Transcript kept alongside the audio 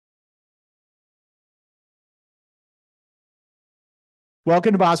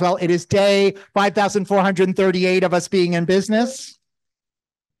Welcome to Boswell. It is day 5,438 of us being in business.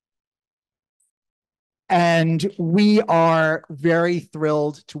 And we are very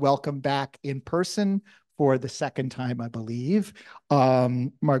thrilled to welcome back in person for the second time, I believe,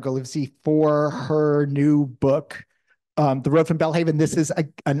 Margot Livesey for her new book, The Road from Belhaven. This is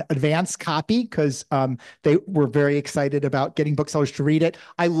an advanced copy because they were very excited about getting booksellers to read it.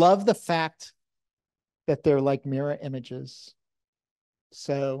 I love the fact that they're like mirror images.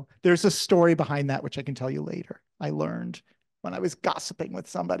 So there's a story behind that, which I can tell you later. I learned when I was gossiping with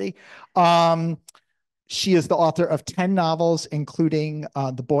somebody. She is the author of 10 novels, including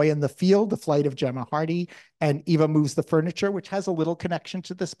The Boy in the Field, The Flight of Gemma Hardy, and Eva Moves the Furniture, which has a little connection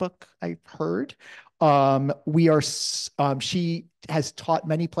to this book, I've heard. She has taught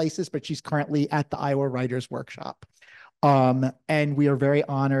many places, but she's currently at the Iowa Writers Workshop. And we are very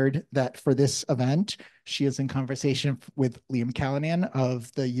honored that for this event, she is in conversation with Liam Callanan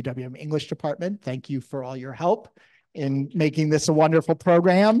of the UWM English Department. Thank you for all your help in making this a wonderful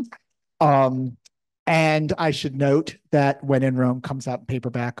program. And I should note that When in Rome comes out in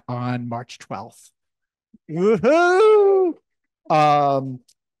paperback on March 12th. Woohoo!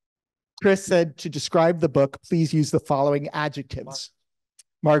 Chris said to describe the book, please use the following adjectives.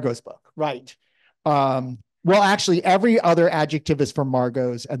 Margot's book, right. Well, actually, every other adjective is for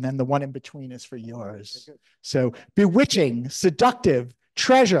Margot's, and then the one in between is for yours. So bewitching, seductive,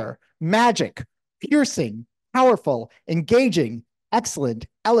 treasure, magic, piercing, powerful, engaging, excellent,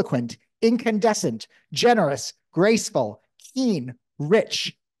 eloquent, incandescent, generous, graceful, keen,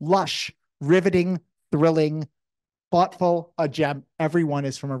 rich, lush, riveting, thrilling, thoughtful, a gem. Everyone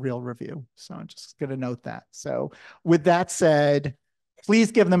is from a real review. So I'm just going to note that. So with that said,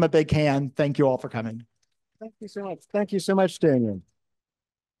 please give them a big hand. Thank you all for coming. Thank you so much. Thank you so much, Daniel.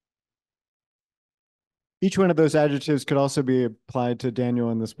 Each one of those adjectives could also be applied to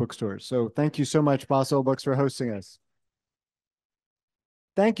Daniel in this bookstore. So thank you so much, Boswell Books, for hosting us.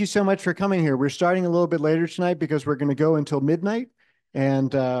 Thank you so much for coming here. We're starting a little bit later tonight because we're going to go until midnight.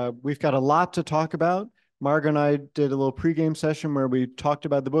 And we've got a lot to talk about. Margot and I did a little pregame session where we talked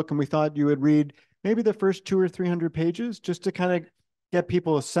about the book, and we thought you would read maybe the first 200 or 300 pages just to kind of get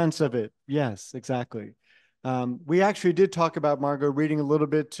people a sense of it. Yes, exactly. We actually did talk about Margot reading a little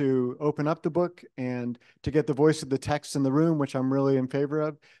bit to open up the book and to get the voice of the text in the room, which I'm really in favor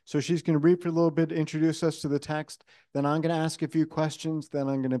of. So she's going to read for a little bit, introduce us to the text. Then I'm going to ask a few questions. Then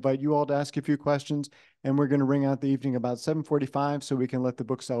I'm going to invite you all to ask a few questions. And we're going to ring out the evening about 7:45 so we can let the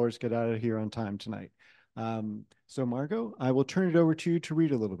booksellers get out of here on time tonight. So Margot, I will turn it over to you to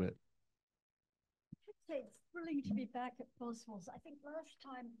read a little bit. It's thrilling to be back at Boswell's. I think last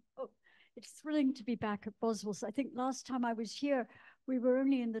time, it's thrilling to be back at Boswell's. I think last time I was here, we were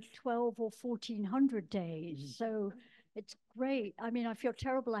only in the 12 or 1400 days. So it's great. I mean, I feel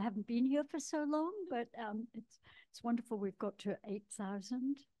terrible. I haven't been here for so long, but it's wonderful. We've got to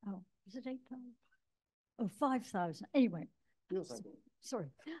 8,000. Oh, is it 8,000? Oh, 5,000. Anyway. Feels like it. Sorry.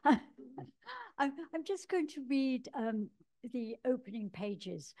 I'm just going to read the opening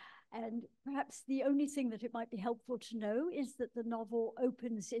pages. And perhaps the only thing that it might be helpful to know is that the novel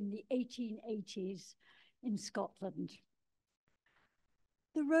opens in the 1880s in Scotland.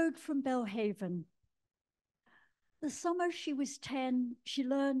 The Road from Belhaven. The summer she was 10, she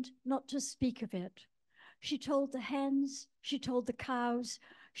learned not to speak of it. She told the hens, she told the cows,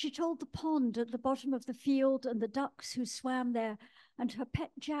 she told the pond at the bottom of the field and the ducks who swam there, and her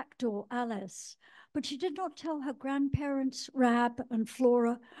pet jackdaw, Alice. But she did not tell her grandparents, Rab and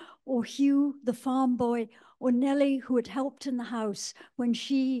Flora, or Hugh, the farm boy, or Nellie, who had helped in the house when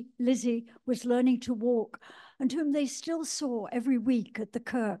she, Lizzie, was learning to walk, and whom they still saw every week at the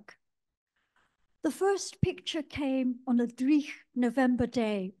kirk. The first picture came on a dreich November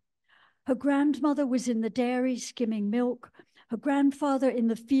day. Her grandmother was in the dairy skimming milk, her grandfather in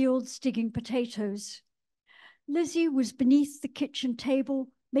the fields digging potatoes. Lizzie was beneath the kitchen table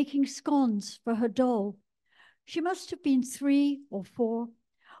making scones for her doll. She must have been 3 or 4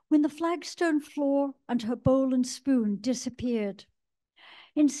 when the flagstone floor and her bowl and spoon disappeared.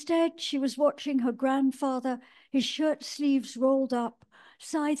 Instead, she was watching her grandfather, his shirt sleeves rolled up,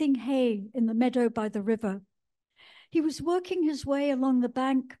 scything hay in the meadow by the river. He was working his way along the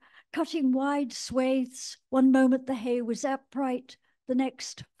bank, cutting wide swathes. One moment the hay was upright, the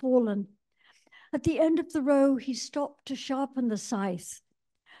next fallen. At the end of the row, he stopped to sharpen the scythe.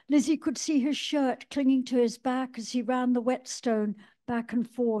 Lizzie could see his shirt clinging to his back as he ran the whetstone back and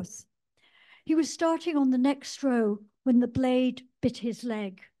forth. He was starting on the next row when the blade bit his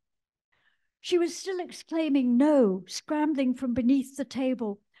leg. She was still exclaiming no, scrambling from beneath the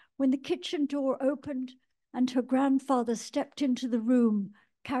table, when the kitchen door opened and her grandfather stepped into the room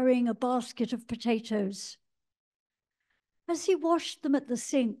carrying a basket of potatoes. As he washed them at the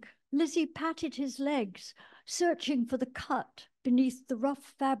sink, Lizzie patted his legs, searching for the cut beneath the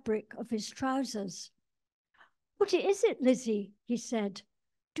rough fabric of his trousers. "What is it, Lizzie?" he said.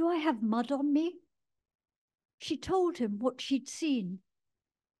 "Do I have mud on me?" She told him what she'd seen.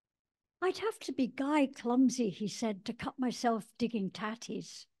 "I'd have to be Guy clumsy," he said, "to cut myself digging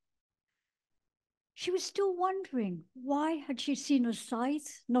tatties." She was still wondering why had she seen a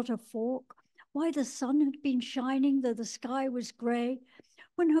scythe, not a fork, why the sun had been shining though the sky was grey,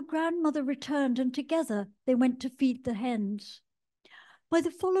 when her grandmother returned and together they went to feed the hens. By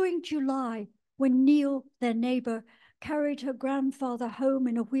the following July, when Neil, their neighbour, carried her grandfather home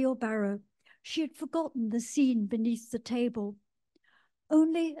in a wheelbarrow, she had forgotten the scene beneath the table.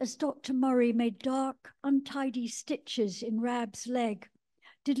 Only as Dr. Murray made dark, untidy stitches in Rab's leg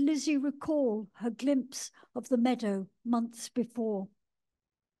did Lizzie recall her glimpse of the meadow months before.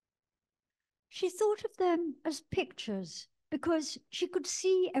 She thought of them as pictures because she could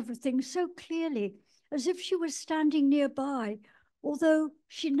see everything so clearly, as if she was standing nearby, although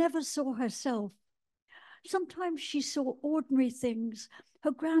she never saw herself. Sometimes she saw ordinary things,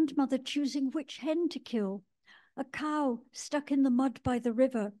 her grandmother choosing which hen to kill, a cow stuck in the mud by the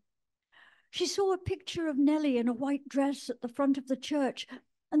river. She saw a picture of Nellie in a white dress at the front of the church,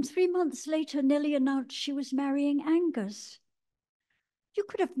 and 3 months later, Nellie announced she was marrying Angus. "You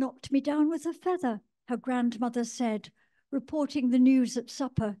could have knocked me down with a feather," her grandmother said, reporting the news at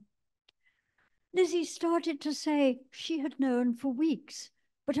supper. Lizzie started to say she had known for weeks,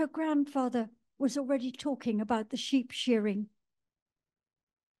 but her grandfather was already talking about the sheep shearing.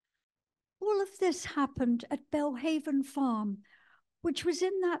 All of this happened at Belhaven Farm, which was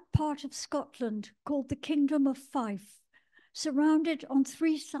in that part of Scotland called the Kingdom of Fife, surrounded on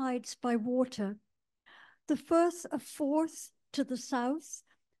 3 sides by water. The Firth of Forth to the south,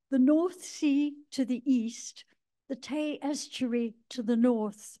 the North Sea to the east, the Tay estuary to the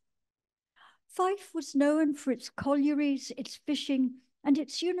north. Fife was known for its collieries, its fishing, and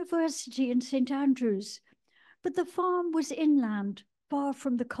its university in St. Andrews, but the farm was inland, far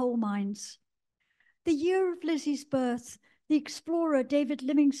from the coal mines. The year of Lizzie's birth, the explorer David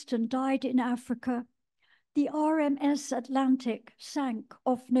Livingstone died in Africa. The RMS Atlantic sank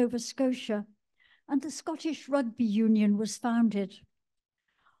off Nova Scotia, and the Scottish Rugby Union was founded.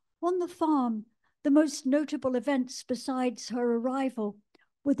 On the farm, the most notable events besides her arrival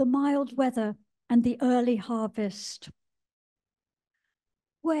were the mild weather and the early harvest.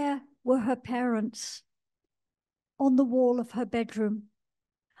 Where were her parents? On the wall of her bedroom.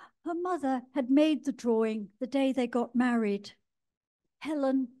 Her mother had made the drawing the day they got married.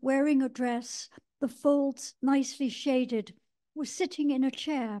 Helen, wearing a dress, the folds nicely shaded, was sitting in a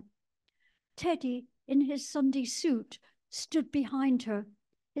chair. Teddy, in his Sunday suit, stood behind her,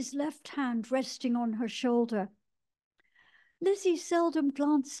 his left hand resting on her shoulder. Lizzie seldom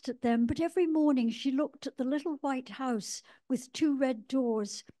glanced at them, but every morning she looked at the little white house with 2 red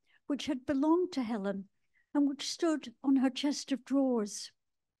doors, which had belonged to Helen and which stood on her chest of drawers.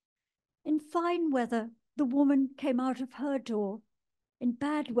 In fine weather, the woman came out of her door. In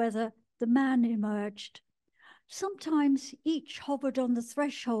bad weather, the man emerged. Sometimes each hovered on the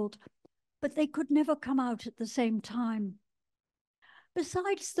threshold, but they could never come out at the same time.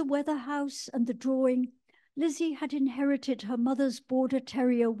 Besides the weather house and the drawing, Lizzie had inherited her mother's border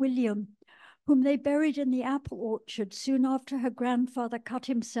terrier, William, whom they buried in the apple orchard soon after her grandfather cut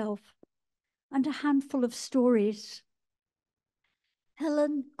himself, and a handful of stories.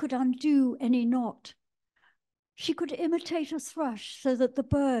 Helen could undo any knot. She could imitate a thrush so that the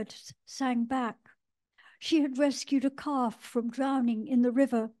birds sang back. She had rescued a calf from drowning in the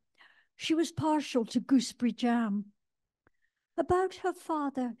river. She was partial to gooseberry jam. About her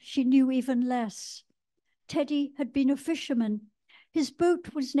father, she knew even less. Teddy had been a fisherman. His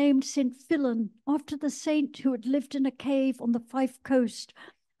boat was named St. Fillan, after the saint who had lived in a cave on the Fife coast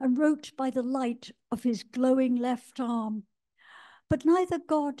and wrote by the light of his glowing left arm. But neither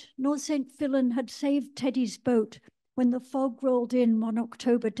God nor St. Fillan had saved Teddy's boat when the fog rolled in one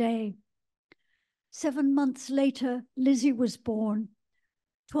October day. 7 months later, Lizzie was born.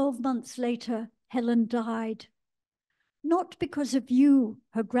 12 months later, Helen died. Not because of you,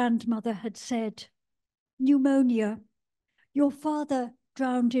 her grandmother had said. Pneumonia. Your father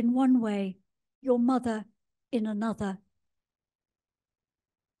drowned in one way, your mother in another.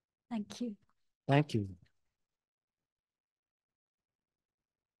 Thank you. Thank you.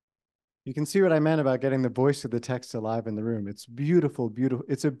 You can see what I meant about getting the voice of the text alive in the room. It's beautiful, beautiful.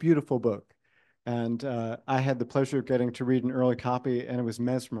 It's a beautiful book. And I had the pleasure of getting to read an early copy, and it was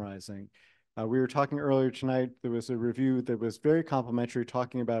mesmerizing. We were talking earlier tonight, there was a review that was very complimentary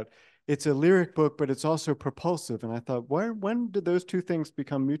talking about it's a lyric book, but it's also propulsive. And I thought, when did those two things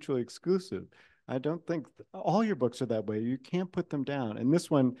become mutually exclusive? I don't think all your books are that way. You can't put them down. And this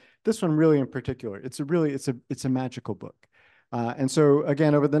one really in particular, it's a magical book. And so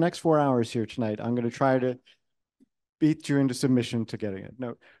again, over the next 4 hours here tonight, I'm going to try to beat you into submission to getting it.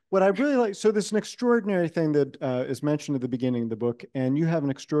 No, what I really like, so there's an extraordinary thing that is mentioned at the beginning of the book, and you have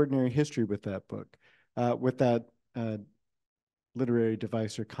an extraordinary history with that book, with that literary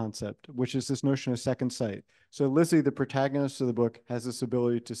device or concept, which is this notion of second sight. So Lizzie, the protagonist of the book, has this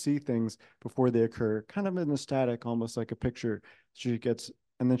ability to see things before they occur, kind of in a static, almost like a picture. She gets,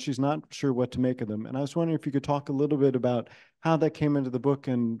 and then she's not sure what to make of them. And I was wondering if you could talk a little bit about how that came into the book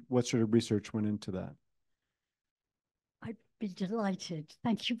and what sort of research went into that. I'd be delighted.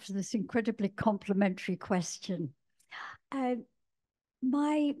 Thank you for this incredibly complimentary question.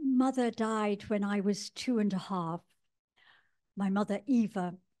 My mother died when I was 2.5, my mother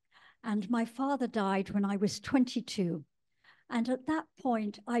Eva, and my father died when I was 22. And at that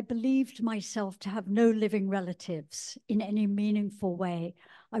point, I believed myself to have no living relatives in any meaningful way.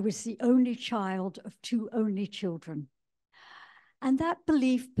 I was the only child of 2 only children. And that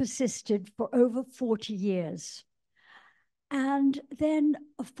belief persisted for over 40 years. And then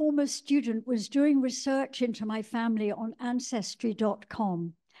a former student was doing research into my family on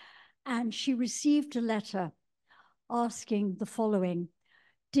Ancestry.com, and she received a letter asking the following: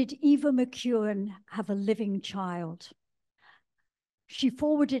 did Eva McEwen have a living child? She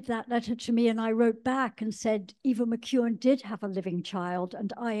forwarded that letter to me, and I wrote back and said, Eva McEwen did have a living child,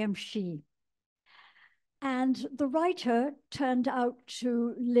 and I am she. And the writer turned out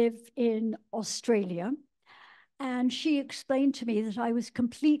to live in Australia. And she explained to me that I was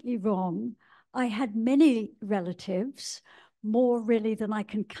completely wrong. I had many relatives, more really than I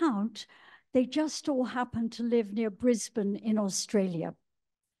can count. They just all happened to live near Brisbane in Australia.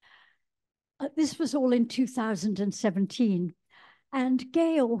 This was all in 2017. And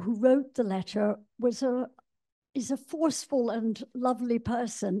Gail, who wrote the letter, is a forceful and lovely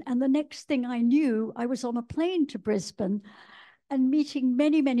person. And the next thing I knew, I was on a plane to Brisbane and meeting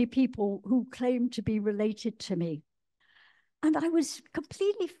many, many people who claimed to be related to me. And I was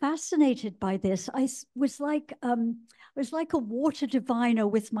completely fascinated by this. I was like a water diviner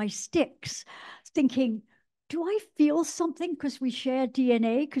with my sticks, thinking, do I feel something because we share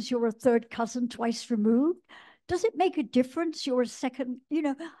DNA, because you're a third cousin twice removed? Does it make a difference? You're a second,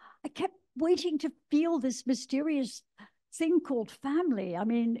 I kept waiting to feel this mysterious thing called family. I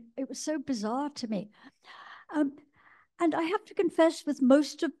mean, it was so bizarre to me. And I have to confess, with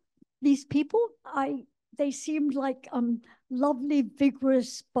most of these people, they seemed like lovely,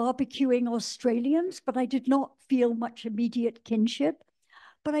 vigorous, barbecuing Australians, but I did not feel much immediate kinship.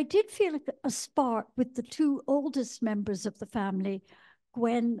 But I did feel a spark with the 2 oldest members of the family,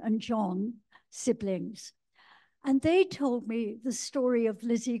 Gwen and John, siblings. And they told me the story of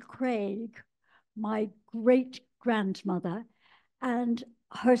Lizzie Craig, my great-grandmother, and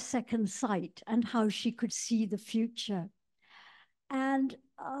her second sight, and how she could see the future. And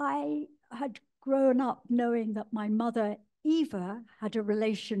I had grown up knowing that my mother, Eva, had a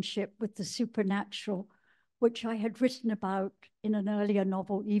relationship with the supernatural, which I had written about in an earlier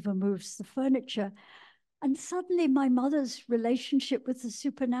novel, Eva Moves the Furniture. And suddenly my mother's relationship with the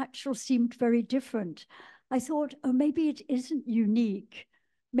supernatural seemed very different. I thought, oh, maybe it isn't unique.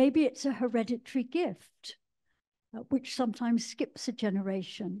 Maybe it's a hereditary gift, which sometimes skips a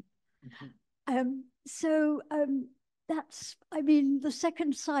generation. That's, I mean, the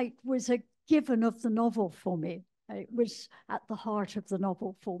second sight was a given of the novel for me. It was at the heart of the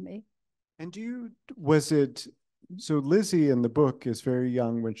novel for me. And so Lizzie in the book is very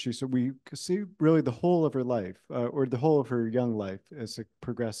young when so we see really the whole of her life, or the whole of her young life as it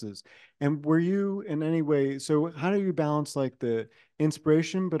progresses. And were you in any way, so how do you balance like the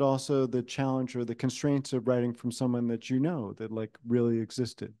inspiration, but also the challenge or the constraints of writing from someone that that like really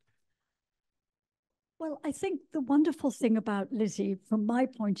existed? Well, I think the wonderful thing about Lizzie, from my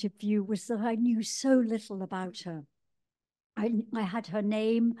point of view, was that I knew so little about her. I had her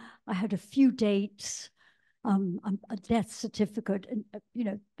name, I had a few dates, a death certificate, and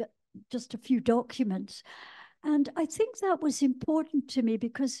just a few documents. And I think that was important to me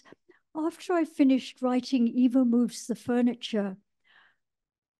because after I finished writing Eva Moves the Furniture,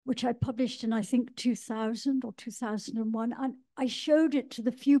 which I published in, I think, 2000 or 2001, and I showed it to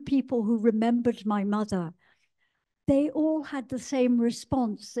the few people who remembered my mother. They all had the same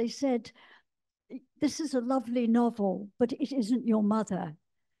response. They said, this is a lovely novel, but it isn't your mother.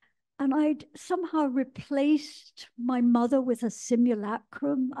 and I'd somehow replaced my mother with a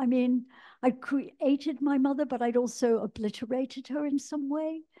simulacrum. I mean, I'd created my mother, but I'd also obliterated her in some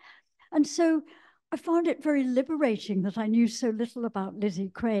way. And so I found it very liberating that I knew so little about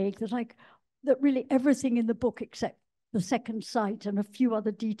Lizzie Craig, that really everything in the book except the second site and a few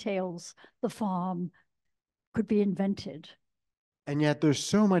other details, the farm, could be invented. And yet there's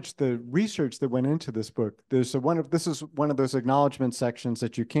so much the research that went into this book. This is one of those acknowledgement sections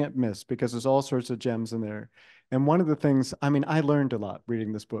that you can't miss because there's all sorts of gems in there. And one of the things, I mean, I learned a lot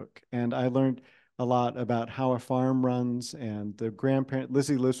reading this book, and I learned a lot about how a farm runs, and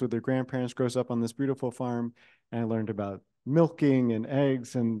Lizzie lives with her grandparents, grows up on this beautiful farm. And I learned about milking and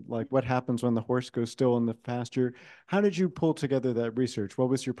eggs and like what happens when the horse goes still in the pasture. How did you pull together that research? What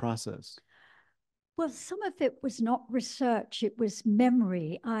was your process? Well, some of it was not research, it was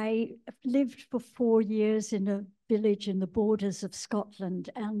memory. I lived for 4 years in a village in the borders of Scotland,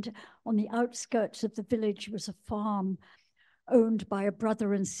 and on the outskirts of the village was a farm owned by a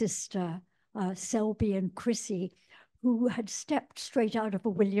brother and sister, Selby and Chrissy, who had stepped straight out of a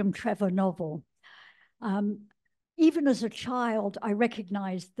William Trevor novel. Even as a child, I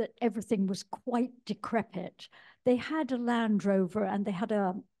recognized that everything was quite decrepit. They had a Land Rover and they had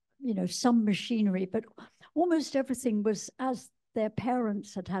some machinery, but almost everything was as their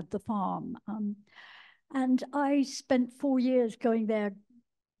parents had had the farm. And I spent 4 years going there,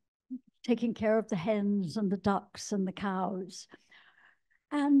 taking care of the hens and the ducks and the cows.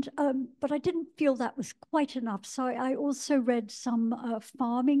 And but I didn't feel that was quite enough. So I also read some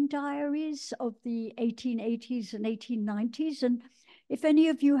farming diaries of the 1880s and 1890s. And if any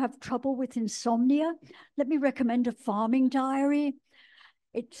of you have trouble with insomnia, let me recommend a farming diary.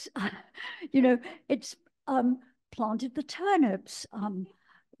 It's, it's planted the turnips,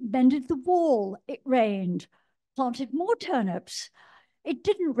 mended the wall, it rained, planted more turnips, it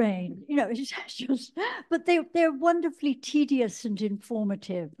didn't rain. It's just, but they're wonderfully tedious and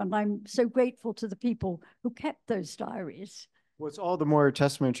informative. And I'm so grateful to the people who kept those diaries. Well, it's all the more a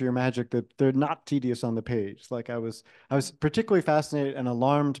testament to your magic that they're not tedious on the page. Like I was particularly fascinated and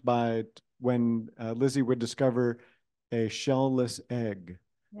alarmed by when Lizzie would discover a shellless egg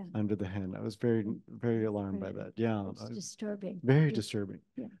under the hen. I was very, very alarmed by that. Yeah. It's disturbing. Very disturbing.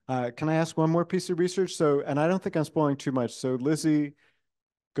 Yeah. Can I ask one more piece of research? So, and I don't think I'm spoiling too much. So Lizzie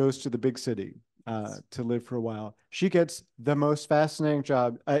goes to the big city to live for a while. She gets the most fascinating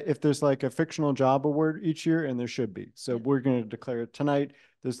job. If there's like a fictional job award each year, and there should be. So we're going to declare it tonight.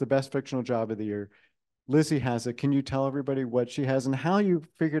 There's the best fictional job of the year. Lizzie has it. Can you tell everybody what she has and how you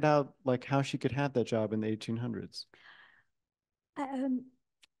figured out like how she could have that job in the 1800s?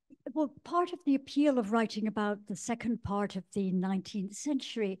 Well, part of the appeal of writing about the second part of the 19th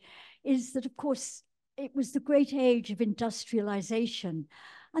century is that, of course, it was the great age of industrialization.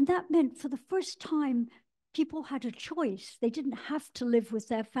 And that meant for the first time, people had a choice. They didn't have to live with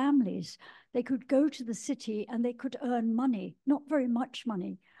their families. They could go to the city and they could earn money, not very much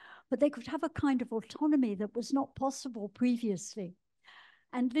money, but they could have a kind of autonomy that was not possible previously.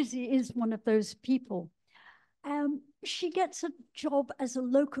 And Lizzie is one of those people. She gets a job as a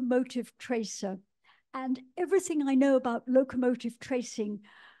locomotive tracer. And everything I know about locomotive tracing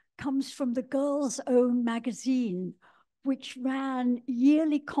comes from the Girls' Own magazine, which ran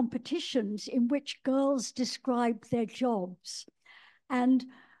yearly competitions in which girls described their jobs. And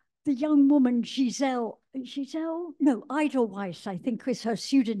the young woman, Edelweiss, I think is her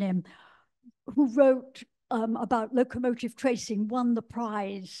pseudonym, who wrote about locomotive tracing, won the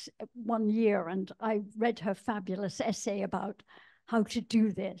prize one year. And I read her fabulous essay about how to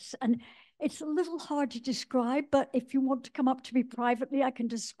do this. And it's a little hard to describe, but if you want to come up to me privately, I can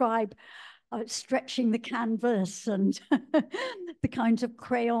describe stretching the canvas and the kinds of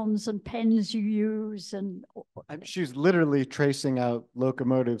crayons and pens you use. And she's literally tracing out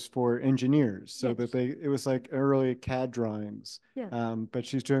locomotives for engineers so that it was like early CAD drawings. But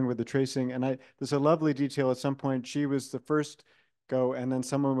she's doing with the tracing. And there's a lovely detail at some point. She was the first go, and then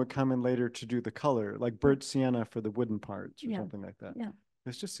someone would come in later to do the color, like burnt sienna for the wooden parts or something like that.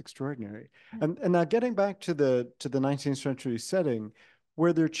 It's just extraordinary. And now getting back to the 19th century setting,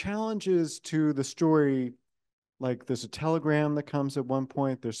 were there challenges to the story? Like there's a telegram that comes at one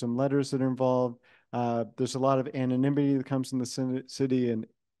point. There's some letters that are involved. There's a lot of anonymity that comes in the city and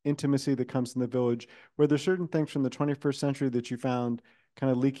intimacy that comes in the village. Were there certain things from the 21st century that you found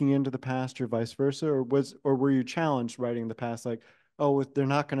kind of leaking into the past or vice versa? Or were you challenged writing the past like, oh, they're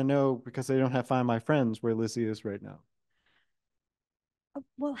not going to know because they don't have Find My Friends where Lizzie is right now?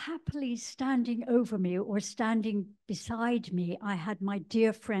 Well, happily standing over me or standing beside me, I had my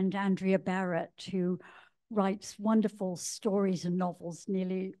dear friend Andrea Barrett, who writes wonderful stories and novels,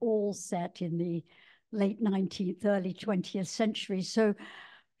 nearly all set in the late 19th, early 20th century. So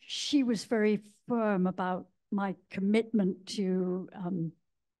she was very firm about my commitment to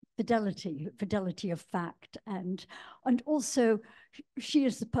fidelity of fact. And also she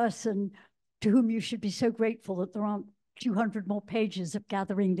is the person to whom you should be so grateful that there aren't 200 more pages of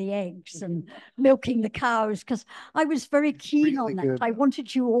gathering the eggs and milking the cows, because I was very keen on that. I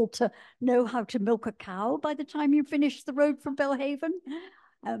wanted you all to know how to milk a cow by the time you finished the road from Belhaven.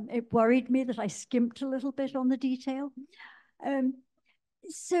 It worried me that I skimped a little bit on the detail. Of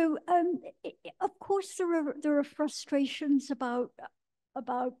course, there are frustrations about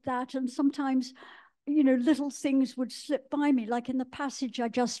that, and sometimes, you know, little things would slip by me, like in the passage I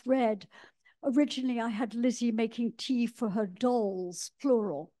just read. Originally, I had Lizzie making tea for her dolls,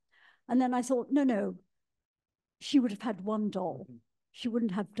 plural. And then I thought, no, she would have had one doll. She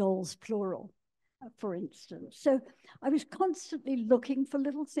wouldn't have dolls, plural, for instance. So I was constantly looking for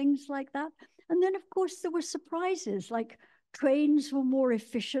little things like that. And then, of course, there were surprises, like trains were more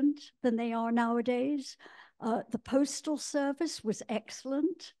efficient than they are nowadays. The postal service was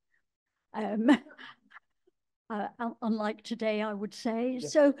excellent. Unlike today, I would say. Yeah.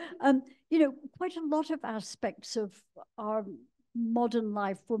 So, you know, quite a lot of aspects of our modern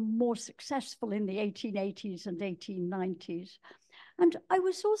life were more successful in the 1880s and 1890s. And I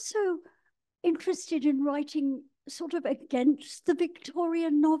was also interested in writing sort of against the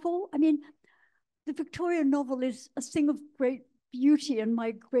Victorian novel. I mean, the Victorian novel is a thing of great beauty, and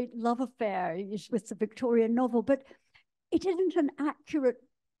my great love affair is with the Victorian novel, but it isn't an accurate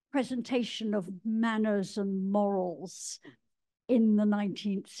presentation of manners and morals in the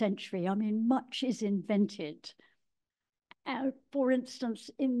 19th century. I mean, much is invented. For instance,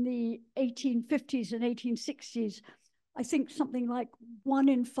 in the 1850s and 1860s, I think something like 1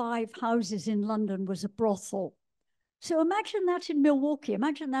 in 5 houses in London was a brothel. So imagine that in Milwaukee.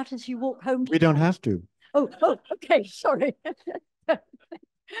 Imagine that as you walk home. We don't have to. Oh, okay, sorry.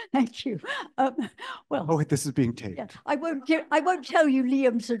 Thank you. Well, oh, wait, this is being taped. Yeah, I won't tell you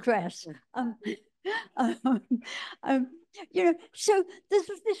Liam's address. You know, so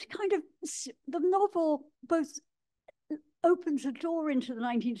this kind of, the novel both opens a door into the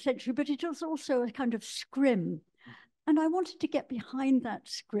 19th century, but it is also a kind of scrim. And I wanted to get behind that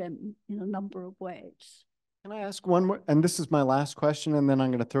scrim in a number of ways. Can I ask one more? And this is my last question, and then I'm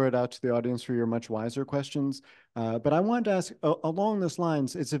going to throw it out to the audience for your much wiser questions. But I wanted to ask, along those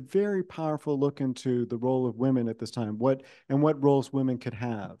lines, it's a very powerful look into the role of women at this time, what roles women could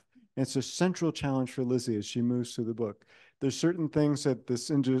have. And it's a central challenge for Lizzie as she moves through the book. There's certain things that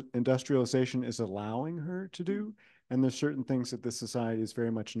this industrialization is allowing her to do, and there's certain things that this society is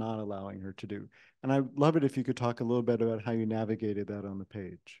very much not allowing her to do. And I'd love it if you could talk a little bit about how you navigated that on the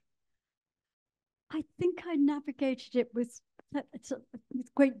page. I think I navigated it with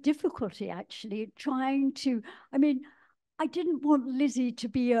great difficulty, actually, trying to, I mean, I didn't want Lizzie to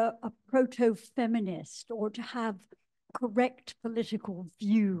be a proto-feminist or to have correct political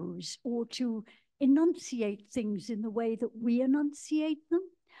views or to enunciate things in the way that we enunciate them.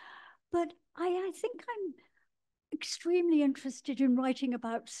 But I think I'm extremely interested in writing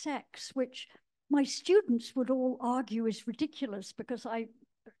about sex, which my students would all argue is ridiculous because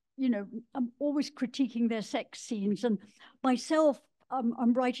you know, I'm always critiquing their sex scenes, and myself,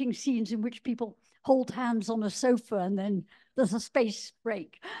 I'm writing scenes in which people hold hands on a sofa and then there's a space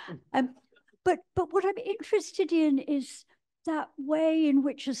break. But what I'm interested in is that way in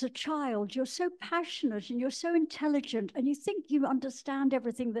which, as a child, you're so passionate and you're so intelligent and you think you understand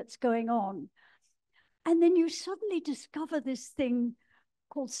everything that's going on. And then you suddenly discover this thing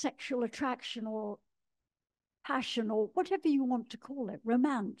called sexual attraction or passion or whatever you want to call it,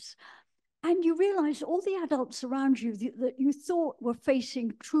 romance. And you realize all the adults around you that you thought were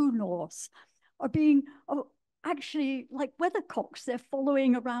facing true north are being actually like weathercocks. They're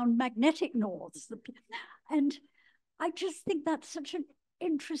following around magnetic north. And I just think that's such an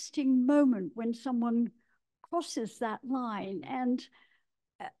interesting moment when someone crosses that line. And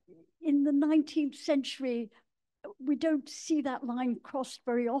in the 19th century, we don't see that line crossed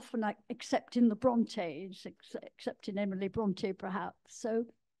very often, except in the Brontes, except in Emily Bronte, perhaps. So,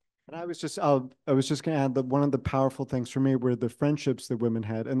 and I was just going to add that one of the powerful things for me were the friendships that women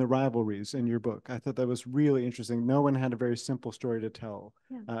had and the rivalries in your book. I thought that was really interesting. No one had a very simple story to tell,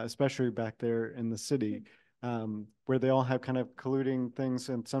 yeah. Especially back there in the city, where they all have kind of colluding things,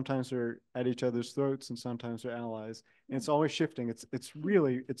 and sometimes they're at each other's throats, and sometimes they're allies. And it's always shifting. It's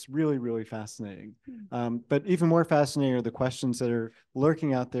really fascinating. But even more fascinating are the questions that are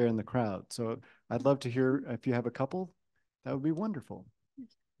lurking out there in the crowd. So I'd love to hear if you have a couple. That would be wonderful.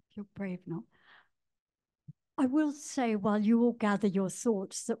 You're brave, no? I will say, while you all gather your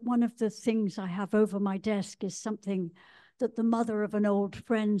thoughts, that one of the things I have over my desk is something that the mother of an old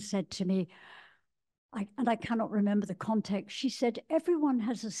friend said to me. And I cannot remember the context. She said, everyone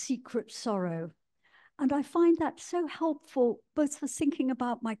has a secret sorrow. And I find that so helpful, both for thinking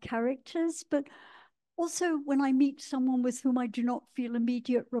about my characters, but also when I meet someone with whom I do not feel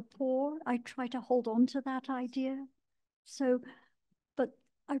immediate rapport, I try to hold on to that idea. So, but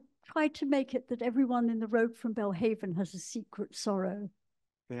I try to make it that everyone in the road from Belhaven has a secret sorrow.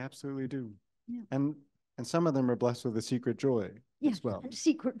 They absolutely do. Yeah. And some of them are blessed with a secret joy as well. And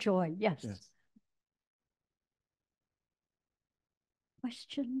secret joy, yes. Yes.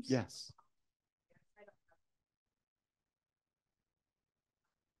 Questions? Yes.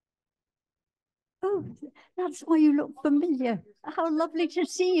 Oh, that's why you look familiar. How lovely to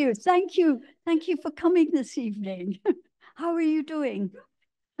see you. Thank you. Thank you for coming this evening. How are you doing?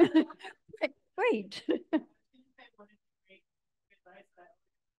 Great.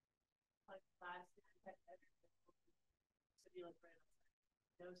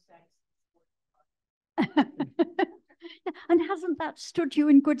 And hasn't that stood you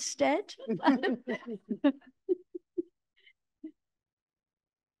in good stead?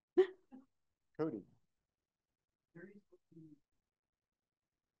 Cody.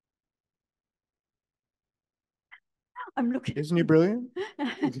 I'm looking. Isn't he brilliant?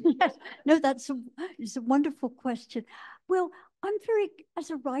 Yes. No, it's a wonderful question. Well, as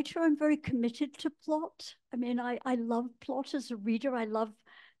a writer, I'm very committed to plot. I mean, I love plot as a reader. I love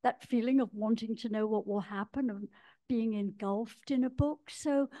that feeling of wanting to know what will happen and being engulfed in a book.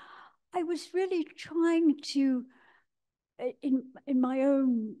 So I was really trying to, in my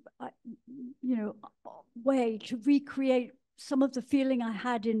own, way, to recreate some of the feeling I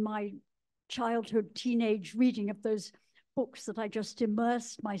had in my childhood, teenage reading of those books that I just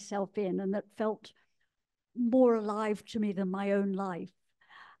immersed myself in and that felt more alive to me than my own life.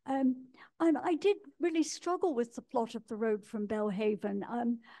 And I did really struggle with the plot of The Road from Belhaven.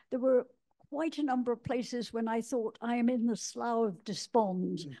 There were quite a number of places when I thought, I am in the slough of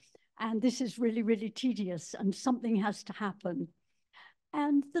despond, and this is really, really tedious, and something has to happen.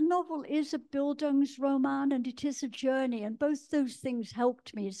 And the novel is a Bildungsroman, and it is a journey, and both those things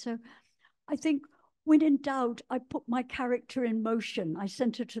helped me. So I think when in doubt, I put my character in motion. I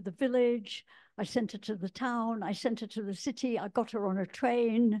sent her to the village, I sent her to the town, I sent her to the city, I got her on a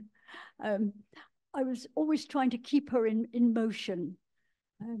train. I was always trying to keep her in motion,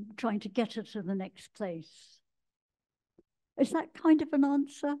 trying to get her to the next place. Is that kind of an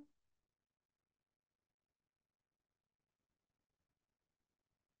answer?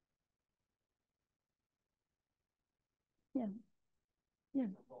 Yeah. Yeah.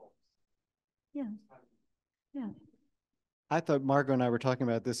 Yeah. Yeah. I thought Margot and I were talking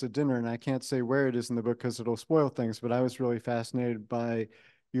about this at dinner, and I can't say where it is in the book because it'll spoil things, but I was really fascinated by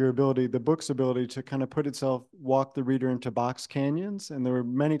your ability, the book's ability to kind of put itself, walk the reader into box canyons. And there were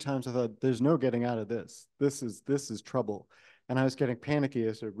many times I thought, there's no getting out of this. This is trouble. And I was getting panicky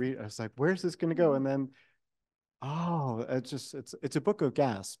as a reader. I was like, where's this going to go? And then, oh, it's a book of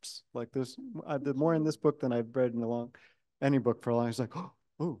gasps. Like there's more in this book than I've read in any book for a long time. I was like,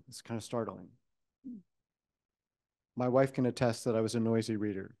 oh, it's kind of startling. My wife can attest that I was a noisy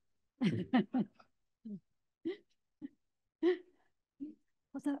reader.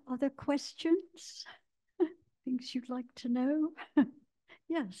 Other questions? Things you'd like to know?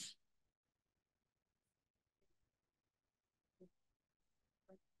 Yes.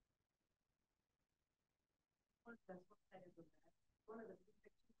 Part of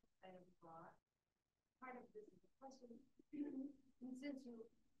this is a question. Since you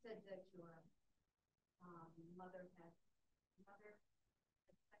said that your mother had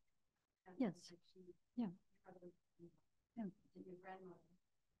Yes. Yeah. Yeah. Your grandmother,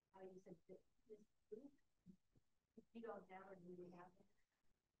 how you said that this group, you don't ever really have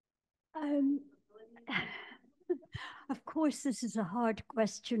of course, this is a hard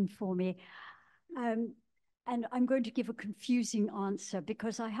question for me. And I'm going to give a confusing answer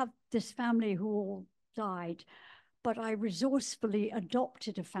because I have this family who all died, but I resourcefully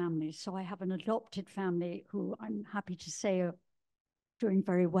adopted a family. So I have an adopted family who I'm happy to say are doing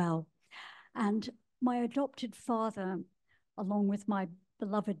very well. And my adopted father, along with my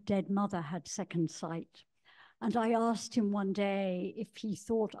beloved dead mother, had second sight. And I asked him one day if he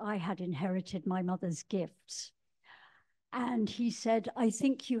thought I had inherited my mother's gifts. And he said, I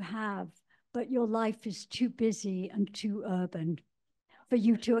think you have, but your life is too busy and too urban for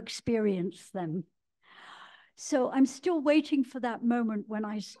you to experience them. So I'm still waiting for that moment when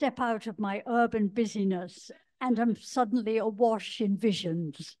I step out of my urban busyness and I'm suddenly awash in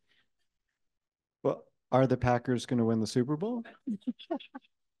visions. Well, Are the Packers going to win the Super Bowl?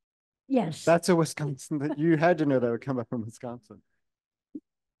 Yes. That's a Wisconsin that you had to know that would come up from Wisconsin.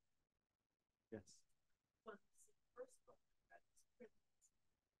 Yes.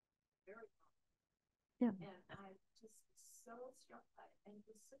 Yeah. And I just was so struck by it, and it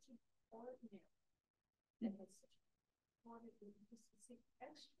was such an ordinary, it had such wanted it just to seem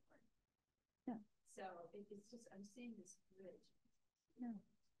extraordinary. Yeah. So it's just, I'm seeing this bridge. No,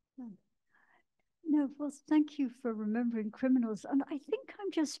 no. No, well, thank you for remembering criminals. And I think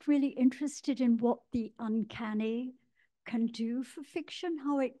I'm just really interested in what the uncanny can do for fiction,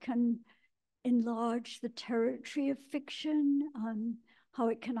 how it can enlarge the territory of fiction, how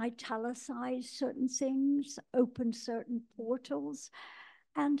it can italicize certain things, open certain portals.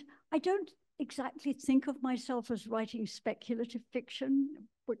 And I don't exactly think of myself as writing speculative fiction,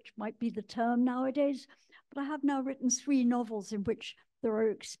 which might be the term nowadays, but I have now written 3 novels in which there are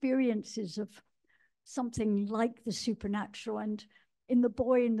experiences of something like the supernatural. And in The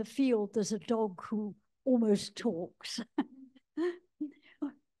Boy in the Field, there's a dog who almost talks.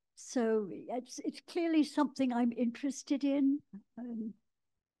 So it's clearly something I'm interested in.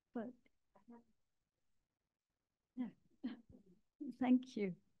 But yeah. Thank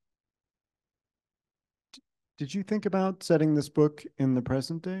you. Did you think about setting this book in the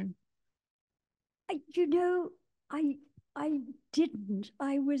present day? You know, I didn't.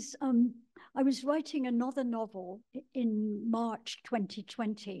 I was writing another novel in March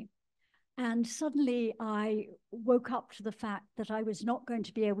 2020. And suddenly I woke up to the fact that I was not going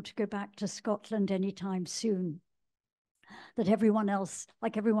to be able to go back to Scotland anytime soon. That everyone else,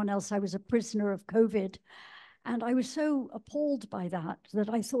 like everyone else, I was a prisoner of COVID. And I was so appalled by that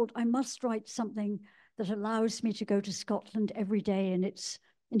I thought I must write something that allows me to go to Scotland every day in its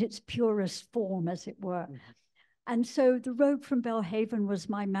purest form, as it were. Mm-hmm. And so the road from Belhaven was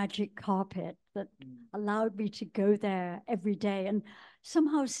my magic carpet that allowed me to go there every day. And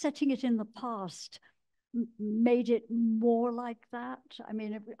somehow setting it in the past made it more like that. I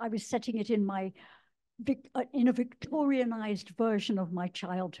mean, I was setting it in in a Victorianized version of my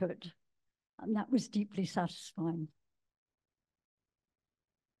childhood. And that was deeply satisfying.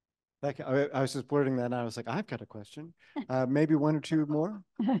 I was just blurting that out. I was like, I've got a question. Maybe 1 or 2 more?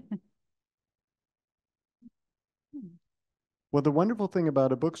 Well, the wonderful thing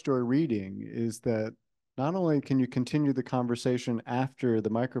about a bookstore reading is that not only can you continue the conversation after the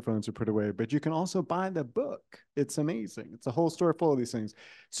microphones are put away, but you can also buy the book. It's amazing. It's a whole store full of these things.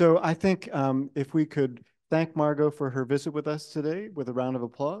 So I think if we could thank Margot for her visit with us today with a round of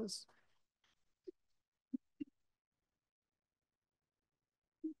applause.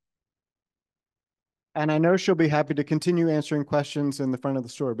 And I know she'll be happy to continue answering questions in the front of the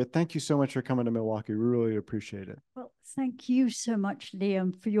store, but thank you so much for coming to Milwaukee. We really appreciate it. Well, thank you so much,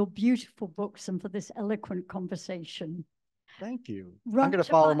 Liam, for your beautiful books and for this eloquent conversation. Thank you. I'm going to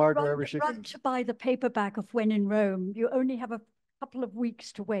follow Margot wherever she Run to buy the paperback of When in Rome. You only have a couple of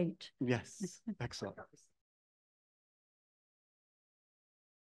weeks to wait. Yes, excellent.